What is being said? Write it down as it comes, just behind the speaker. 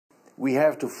we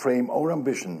have to frame our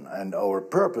ambition and our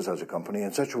purpose as a company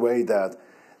in such a way that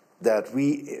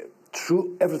we,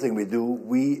 through everything we do,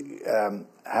 we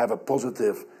have a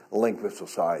positive link with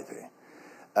society.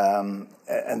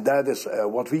 And that is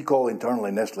what we call internally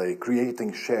in Nestlé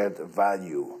creating shared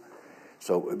value.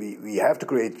 So we have to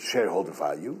create shareholder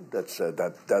value. That's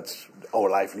our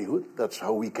livelihood. That's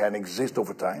how we can exist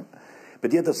over time.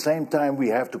 But yet at the same time, we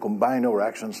have to combine our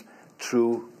actions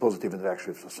through positive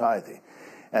interaction with society.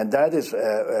 And that is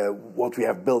what we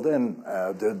have built in.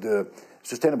 The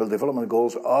Sustainable Development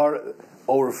Goals are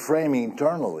our framing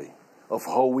internally of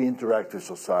how we interact with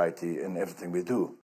society in everything we do.